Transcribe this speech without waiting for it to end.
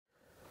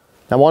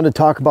I wanted to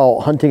talk about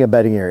hunting a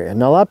bedding area.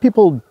 Now, a lot of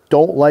people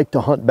don't like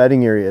to hunt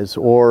bedding areas,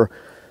 or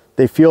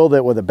they feel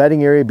that with a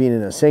bedding area being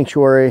in a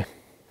sanctuary,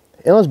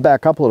 and let's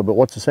back up a little bit.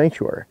 What's a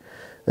sanctuary?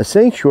 A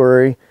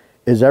sanctuary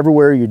is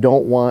everywhere you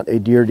don't want a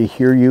deer to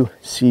hear you,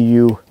 see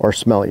you, or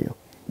smell you.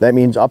 That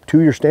means up to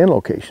your stand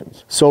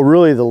locations. So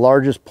really the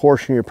largest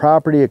portion of your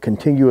property, a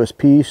contiguous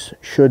piece,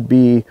 should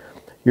be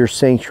your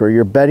sanctuary.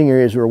 Your bedding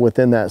areas are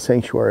within that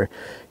sanctuary.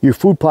 Your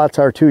food plots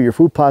are too. Your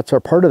food plots are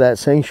part of that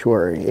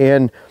sanctuary.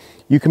 And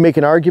you can make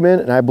an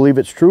argument, and I believe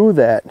it's true,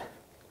 that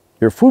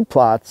your food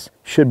plots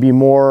should be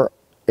more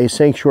a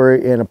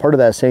sanctuary and a part of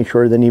that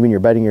sanctuary than even your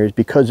bedding areas,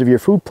 because if your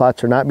food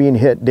plots are not being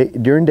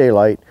hit during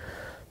daylight,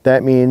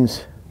 that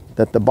means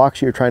that the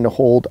bucks you're trying to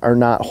hold are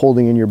not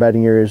holding in your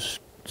bedding areas,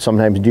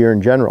 sometimes deer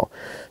in general.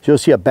 So you'll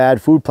see a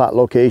bad food plot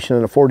location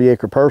in a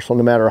 40-acre parcel,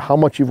 no matter how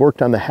much you've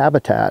worked on the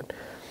habitat,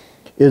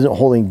 isn't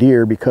holding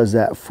deer because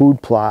that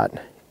food plot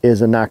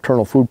is a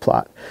nocturnal food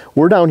plot.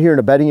 We're down here in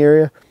a bedding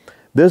area.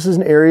 This is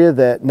an area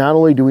that not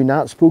only do we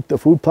not spook the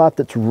food plot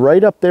that's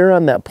right up there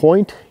on that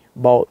point,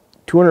 about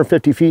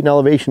 250 feet in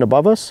elevation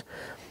above us,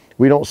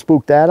 we don't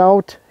spook that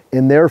out,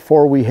 and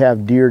therefore we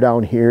have deer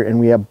down here and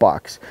we have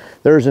bucks.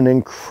 There's an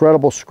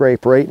incredible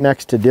scrape right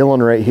next to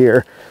Dylan right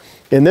here.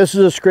 And this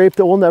is a scrape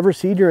that we'll never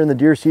see during the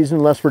deer season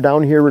unless we're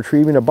down here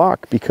retrieving a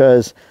buck,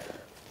 because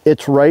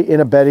it's right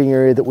in a bedding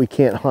area that we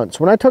can't hunt.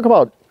 So when I talk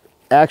about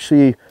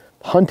actually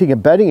hunting a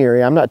bedding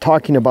area, I'm not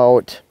talking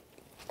about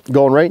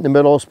going right in the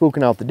middle,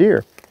 spooking out the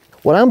deer.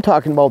 What I'm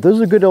talking about, this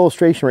is a good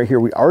illustration right here.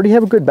 We already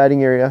have a good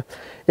bedding area.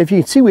 If you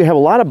can see, we have a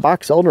lot of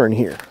box elder in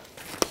here.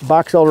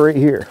 Box elder right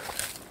here.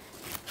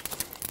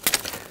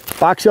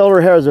 Box elder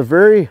has a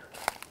very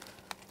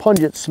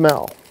pungent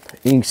smell.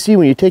 You can see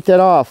when you take that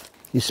off,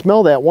 you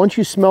smell that. Once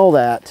you smell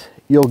that,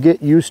 you'll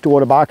get used to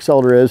what a box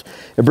elder is.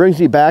 It brings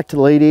me back to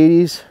the late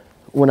 80s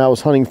when I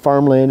was hunting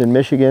farmland in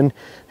Michigan.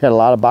 Had a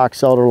lot of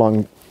box elder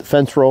along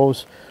fence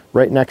rows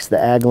right next to the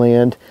ag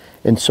land.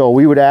 And so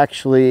we would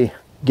actually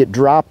get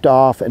dropped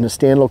off in a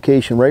stand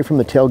location right from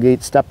the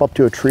tailgate, step up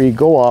to a tree,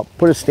 go up,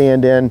 put a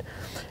stand in,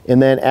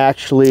 and then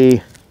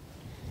actually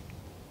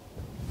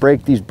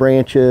break these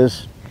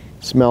branches,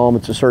 smell them.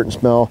 It's a certain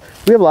smell.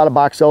 We have a lot of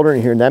box elder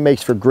in here, and that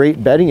makes for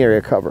great bedding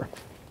area cover.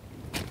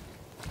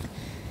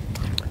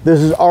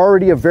 This is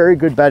already a very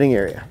good bedding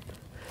area.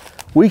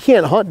 We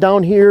can't hunt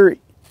down here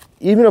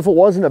even if it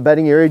wasn't a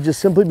bedding area, just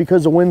simply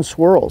because the wind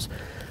swirls.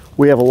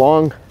 We have a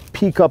long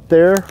peak up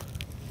there,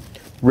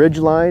 ridge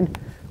line.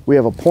 We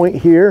have a point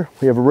here.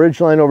 We have a ridge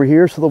line over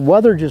here. So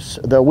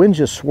the winds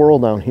just swirl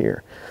down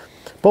here.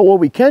 But what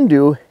we can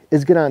do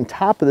is get on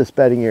top of this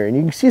bedding area. And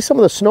you can see some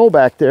of the snow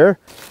back there.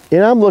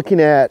 And I'm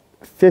looking at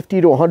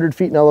 50 to 100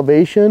 feet in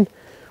elevation.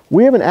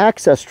 We have an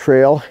access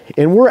trail,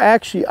 and we're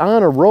actually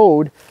on a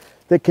road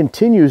that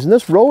continues. And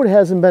this road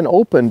hasn't been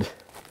opened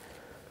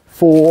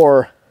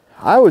for,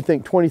 I would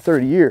think, 20,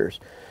 30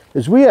 years.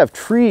 As we have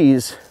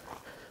trees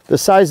the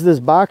size of this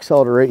box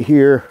elder right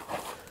here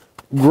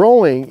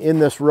growing in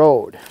this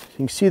road. You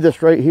can see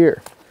this right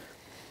here.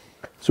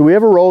 So we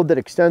have a road that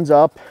extends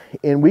up,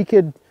 and you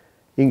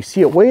can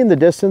see it way in the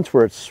distance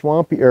where it's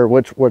swampy, or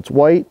where it's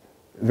white,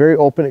 very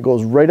open. It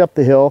goes right up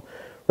the hill,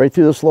 right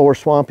through this lower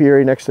swampy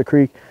area next to the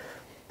creek.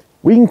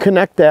 We can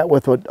connect that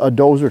with a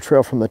dozer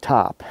trail from the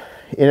top,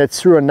 and it's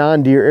through a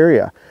non-deer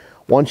area.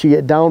 Once you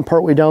get down,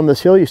 partway down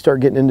this hill, you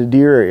start getting into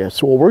deer area.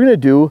 So what we're gonna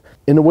do,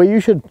 and the way you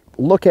should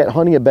look at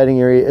hunting a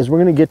bedding area, is we're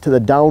gonna get to the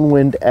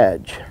downwind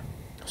edge.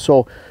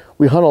 So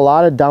we hunt a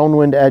lot of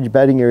downwind edge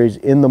bedding areas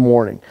in the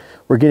morning.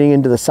 We're getting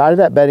into the side of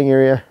that bedding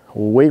area.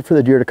 We'll wait for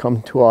the deer to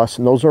come to us,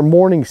 and those are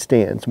morning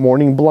stands,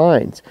 morning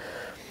blinds.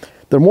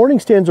 The morning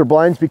stands are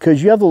blinds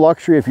because you have the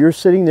luxury, if you're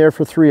sitting there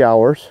for 3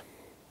 hours,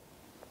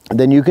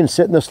 then you can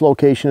sit in this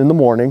location in the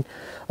morning.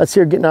 Let's say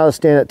you're getting out of the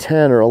stand at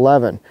 10 or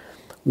 11.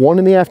 1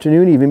 in the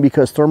afternoon even,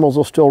 because thermals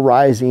are still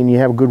rising and you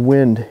have a good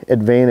wind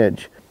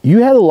advantage. You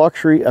have the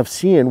luxury of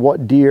seeing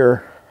what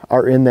deer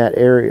are in that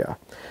area,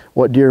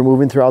 what deer are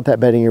moving throughout that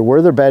bedding area,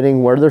 where they're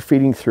bedding, where they're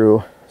feeding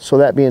through. So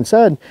that being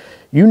said,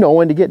 you know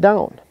when to get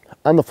down.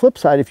 On the flip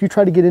side, if you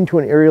try to get into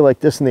an area like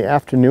this in the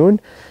afternoon,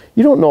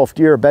 you don't know if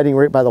deer are bedding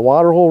right by the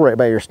water hole, right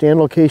by your stand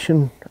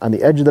location, on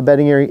the edge of the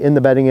bedding area, in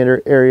the bedding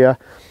area.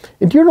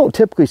 And deer don't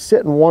typically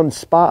sit in one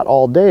spot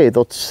all day.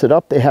 They'll sit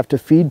up. They have to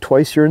feed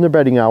twice during their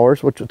bedding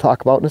hours, which we'll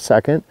talk about in a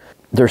second.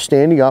 They're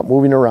standing up,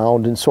 moving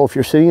around. And so if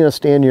you're sitting in a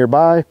stand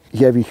nearby,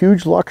 you have a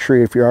huge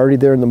luxury, if you're already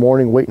there in the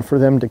morning waiting for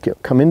them to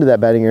come into that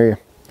bedding area,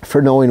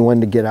 for knowing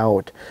when to get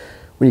out.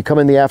 When you come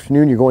in the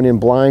afternoon, you're going in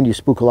blind, you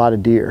spook a lot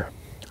of deer.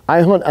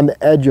 I hunt on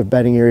the edge of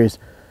bedding areas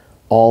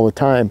all the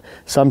time.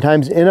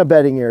 Sometimes in a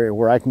bedding area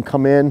where I can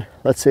come in,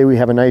 let's say we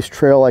have a nice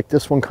trail like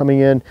this one coming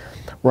in,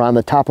 we're on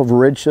the top of a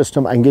ridge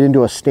system, I can get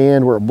into a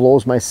stand where it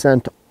blows my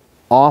scent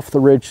off the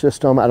ridge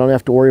system. I don't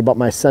have to worry about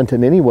my scent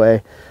in any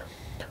way.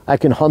 I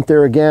can hunt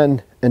there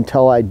again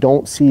until I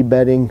don't see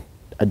bedding,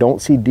 I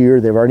don't see deer,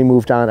 they've already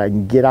moved on. I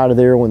can get out of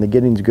there when the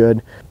getting's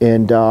good,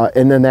 and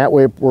then that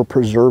way we're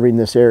preserving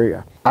this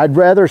area. I'd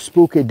rather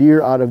spook a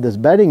deer out of this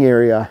bedding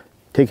area,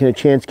 taking a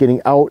chance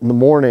getting out in the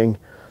morning,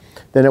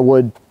 than it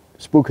would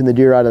spooking the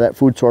deer out of that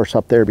food source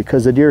up there,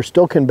 because the deer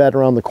still can bed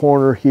around the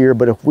corner here,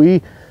 but if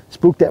we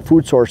spook that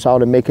food source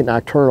out and make it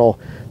nocturnal,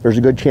 there's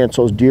a good chance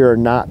those deer are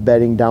not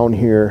bedding down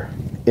here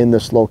in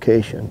this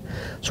location.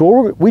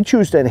 So we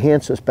choose to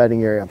enhance this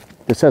bedding area.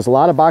 This has a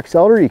lot of box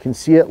elder. You can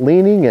see it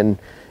leaning and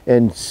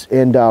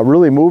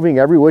really moving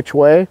every which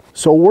way.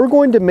 So we're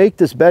going to make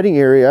this bedding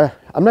area,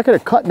 I'm not going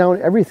to cut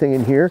down everything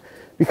in here,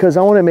 because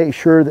I want to make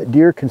sure that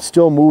deer can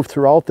still move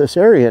throughout this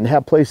area and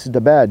have places to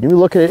bed. You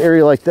look at an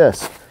area like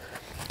this.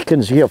 You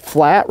can see a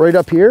flat right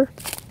up here.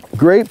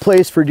 Great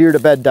place for deer to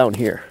bed down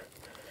here.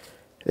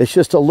 It's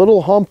just a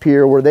little hump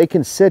here where they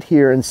can sit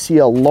here and see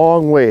a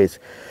long ways.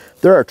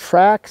 There are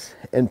tracks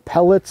and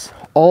pellets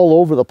all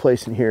over the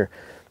place in here.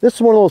 This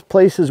is one of those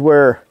places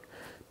where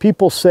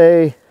people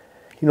say,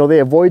 you know, they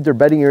avoid their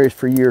bedding areas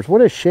for years.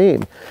 What a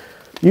shame.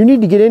 You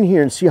need to get in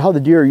here and see how the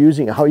deer are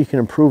using it, how you can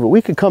improve it.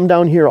 We could come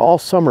down here all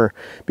summer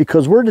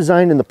because we're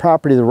designing the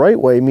property the right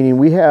way, meaning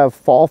we have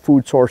fall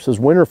food sources,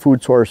 winter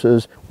food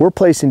sources. We're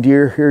placing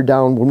deer here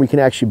down when we can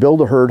actually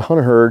build a herd,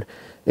 hunt a herd,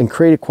 and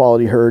create a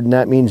quality herd, and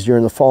that means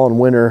during the fall and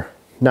winter,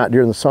 not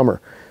during the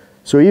summer.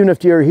 So even if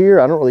deer are here,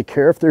 I don't really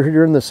care if they're here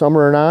during the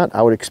summer or not.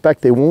 I would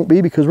expect they won't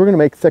be, because we're going to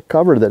make thick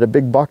cover that a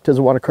big buck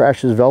doesn't want to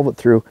crash his velvet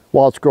through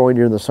while it's growing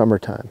during the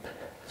summertime.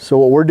 So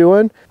what we're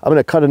doing, I'm going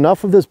to cut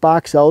enough of this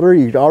box elder.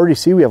 You can already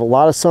see we have a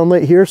lot of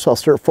sunlight here, so I'll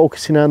start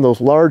focusing on those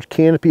large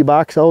canopy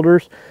box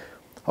elders.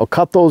 I'll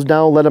cut those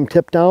down, let them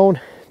tip down.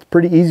 It's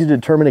pretty easy to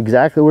determine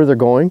exactly where they're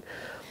going.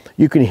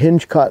 You can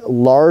hinge cut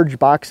large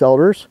box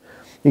elders.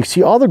 You can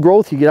see all the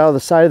growth you get out of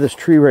the side of this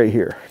tree right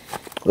here.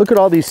 Look at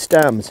all these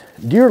stems.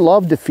 Deer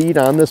love to feed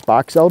on this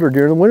box elder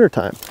during the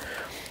wintertime.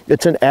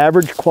 It's an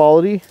average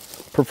quality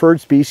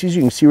preferred species.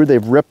 You can see where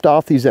they've ripped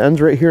off these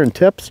ends right here and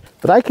tips.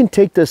 But I can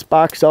take this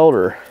box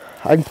elder,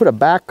 I can put a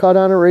back cut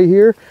on it right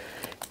here.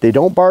 They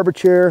don't barber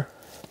chair.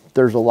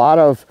 There's a lot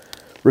of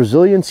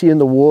resiliency in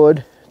the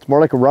wood. It's more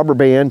like a rubber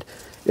band.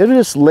 It'll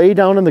just lay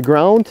down in the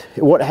ground.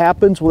 And what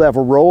happens, we'll have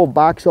a row of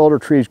box elder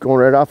trees going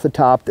right off the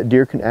top that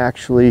deer can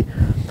actually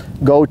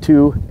go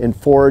to and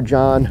forage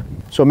on.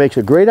 So it makes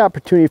a great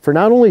opportunity for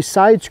not only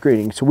side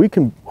screening, so we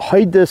can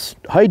hide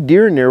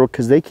deer in there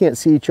because they can't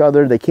see each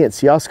other, they can't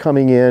see us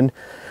coming in,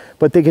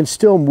 but they can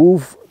still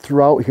move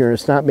throughout here and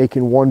it's not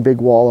making one big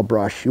wall of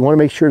brush. You want to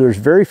make sure there's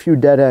very few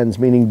dead ends,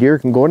 meaning deer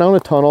can go down a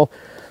tunnel,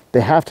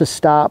 they have to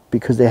stop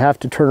because they have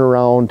to turn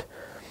around,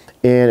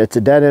 and it's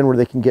a dead end where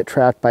they can get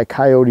trapped by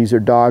coyotes or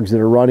dogs that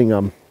are running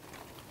them.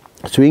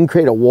 So we can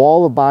create a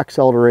wall of box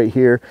elder right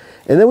here,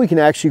 and then we can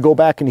actually go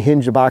back and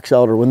hinge the box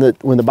elder. When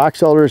the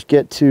box elders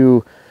get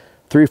to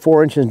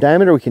 3-4 inches in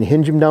diameter, we can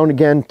hinge them down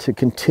again to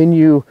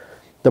continue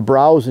the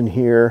browse in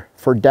here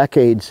for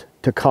decades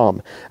to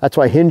come. That's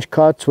why hinge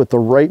cuts with the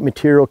right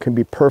material can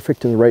be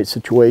perfect in the right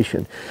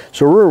situation.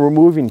 So we're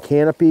removing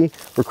canopy,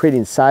 we're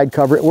creating side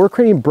cover, and we're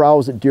creating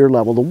browse at deer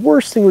level. The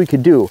worst thing we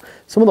could do,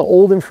 some of the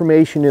old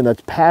information in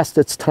that's past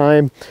its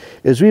time,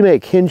 is we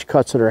make hinge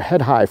cuts that are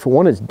head high. For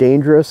one, it's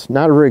dangerous,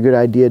 not a very good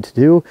idea to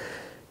do,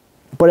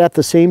 but at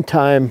the same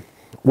time,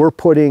 we're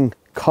putting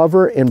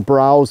cover and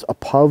browse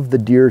above the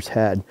deer's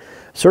head,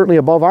 certainly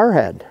above our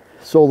head.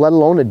 So let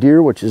alone a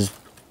deer, which is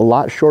a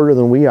lot shorter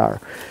than we are.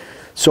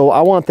 So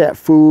I want that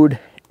food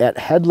at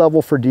head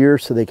level for deer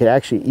so they could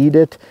actually eat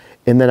it.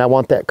 And then I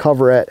want that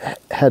cover at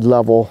head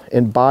level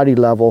and body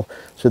level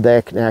so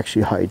they can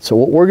actually hide. So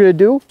what we're going to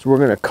do is we're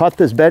going to cut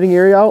this bedding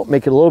area out,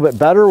 make it a little bit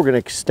better. We're going to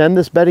extend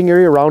this bedding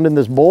area around in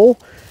this bowl.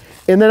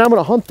 And then I'm going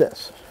to hunt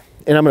this.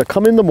 And I'm going to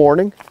come in the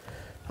morning.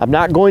 I'm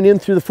not going in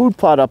through the food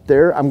plot up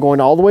there. I'm going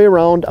all the way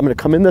around. I'm going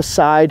to come in this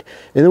side.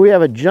 And then we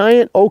have a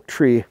giant oak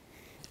tree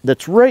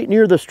that's right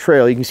near this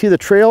trail. You can see the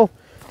trail.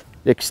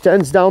 It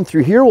extends down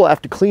through here. We'll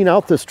have to clean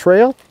out this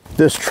trail.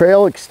 This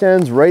trail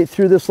extends right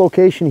through this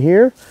location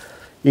here.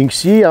 You can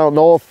see, I don't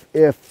know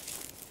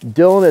if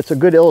Dylan, it's a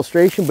good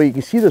illustration, but you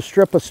can see the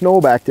strip of snow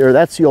back there.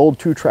 That's the old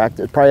 2-track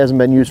that probably hasn't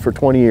been used for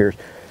 20 years.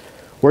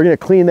 We're going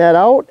to clean that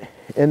out.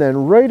 And then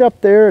right up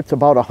there, it's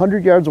about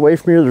 100 yards away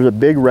from here, there's a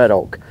big red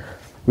oak.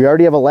 We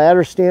already have a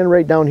ladder stand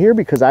right down here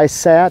because I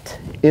sat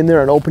in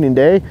there on opening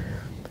day,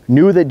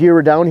 knew that deer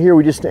were down here.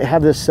 We just didn't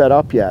have this set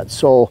up yet.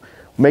 So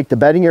make the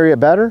bedding area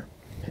better.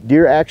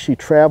 Deer actually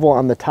travel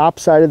on the top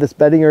side of this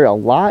bedding area a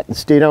lot and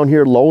stay down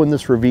here low in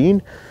this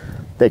ravine.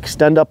 They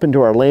extend up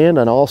into our land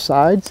on all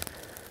sides.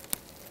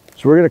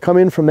 So we're going to come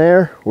in from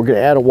there. We're going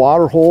to add a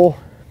water hole.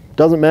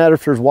 Doesn't matter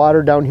if there's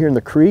water down here in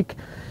the creek.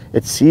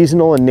 It's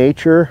seasonal in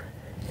nature.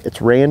 It's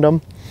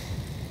random.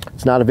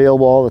 It's not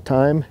available all the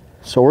time.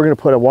 So we're going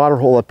to put a water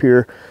hole up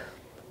here,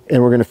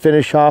 and we're going to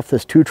finish off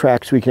this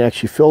 2-track so we can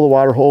actually fill the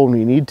water hole when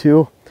we need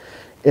to.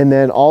 And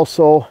then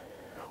also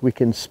we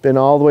can spin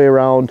all the way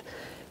around,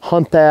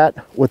 hunt that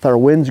with our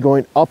winds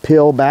going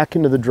uphill back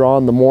into the draw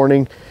in the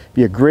morning.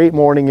 Be a great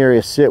morning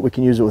area sit. We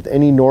can use it with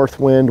any north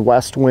wind,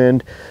 west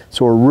wind.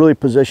 So we're really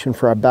positioned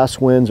for our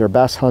best winds, our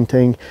best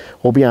hunting.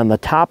 We'll be on the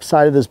top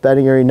side of this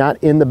bedding area,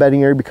 not in the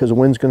bedding area because the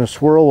wind's going to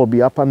swirl. We'll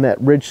be up on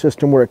that ridge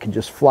system where it can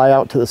just fly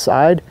out to the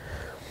side.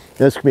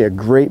 This could be a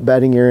great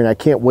bedding area, and I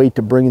can't wait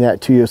to bring that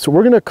to you. So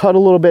we're gonna cut a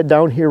little bit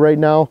down here right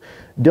now.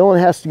 Dylan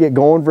has to get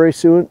going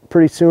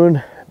pretty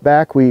soon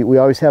back. We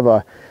always have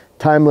a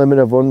time limit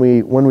of when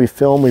we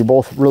film. We're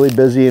both really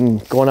busy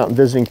and going out and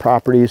visiting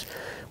properties.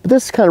 But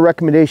this is the kind of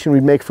recommendation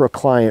we'd make for a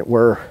client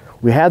where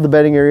we have the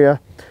bedding area,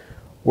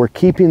 we're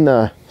keeping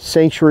the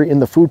sanctuary in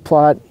the food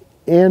plot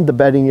and the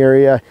bedding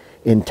area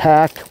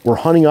intact. We're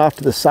hunting off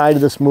to the side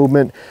of this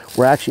movement.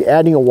 We're actually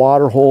adding a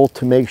water hole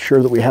to make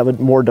sure that we have a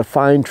more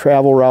defined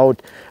travel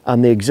route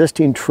on the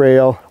existing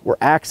trail. We're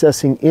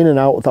accessing in and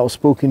out without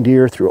spooking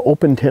deer through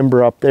open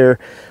timber up there.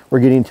 We're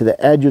getting to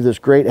the edge of this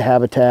great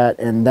habitat,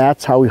 and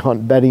that's how we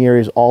hunt bedding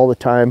areas all the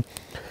time.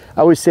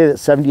 I always say that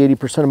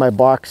 70–80% of my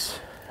bucks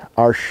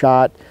are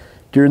shot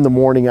during the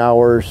morning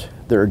hours.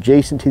 They're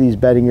adjacent to these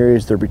bedding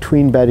areas. They're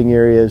between bedding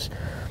areas.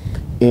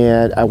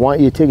 And I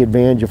want you to take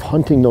advantage of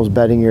hunting those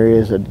bedding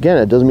areas. Again,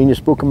 it doesn't mean you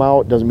spook them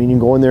out. It doesn't mean you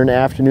go in there in the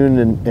afternoon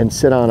and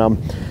sit on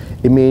them.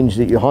 It means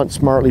that you hunt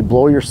smartly,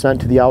 blow your scent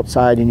to the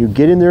outside, and you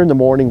get in there in the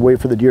morning, wait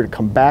for the deer to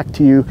come back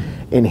to you,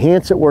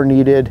 enhance it where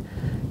needed,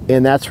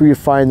 and that's where you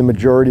find the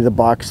majority of the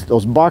bucks.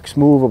 Those bucks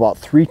move about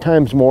 3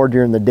 times more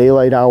during the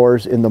daylight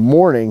hours in the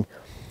morning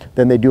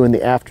than they do in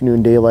the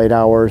afternoon daylight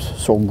hours.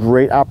 So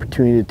great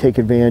opportunity to take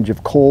advantage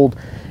of cold.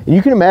 And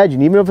you can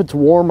imagine, even if it's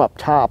warm up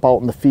top out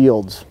in the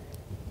fields,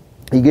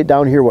 you get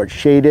down here where it's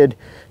shaded,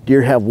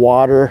 deer have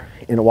water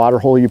in a water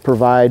hole you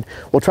provide.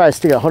 We'll try to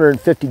stick a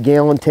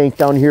 150-gallon tank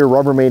down here.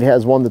 Rubbermaid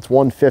has one that's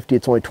 150.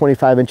 It's only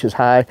 25 inches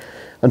high.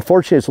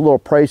 Unfortunately, it's a little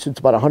pricey. It's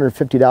about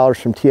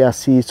 $150 from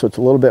TSC, so it's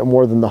a little bit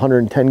more than the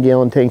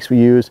 110-gallon tanks we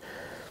use.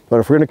 But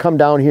if we're gonna come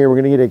down here, we're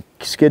gonna get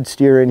a skid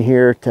steer in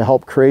here to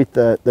help create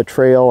the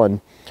trail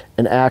and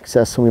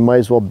access, and we might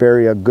as well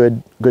bury a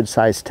good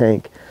sized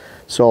tank.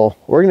 So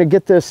we're gonna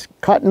get this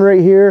cutting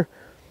right here.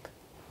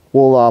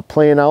 We'll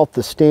plan out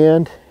the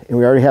stand, and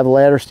we already have a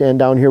ladder stand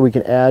down here we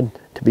can add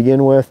to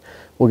begin with.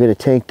 We'll get a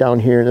tank down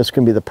here, and this is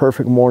gonna be the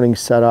perfect morning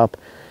setup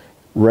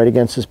right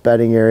against this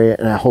bedding area,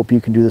 and I hope you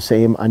can do the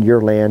same on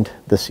your land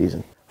this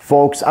season.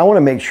 Folks, I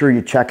wanna make sure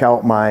you check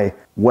out my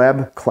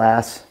web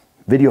class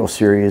video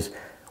series,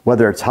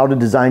 whether it's how to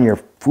design your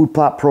food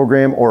plot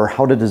program or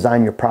how to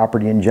design your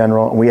property in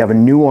general. And we have a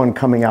new one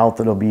coming out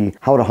that'll be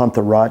how to hunt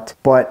the rut.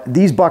 But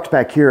these bucks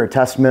back here are a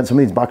testament. Some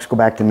of these bucks go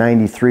back to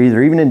 93.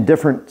 They're even in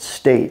different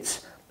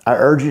states. I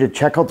urge you to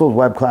check out those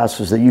web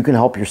classes so that you can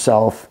help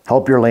yourself,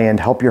 help your land,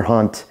 help your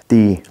hunt.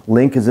 The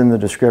link is in the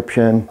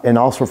description. And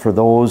also for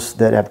those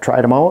that have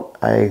tried them out,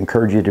 I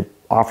encourage you to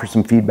offer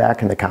some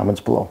feedback in the comments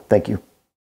below. Thank you.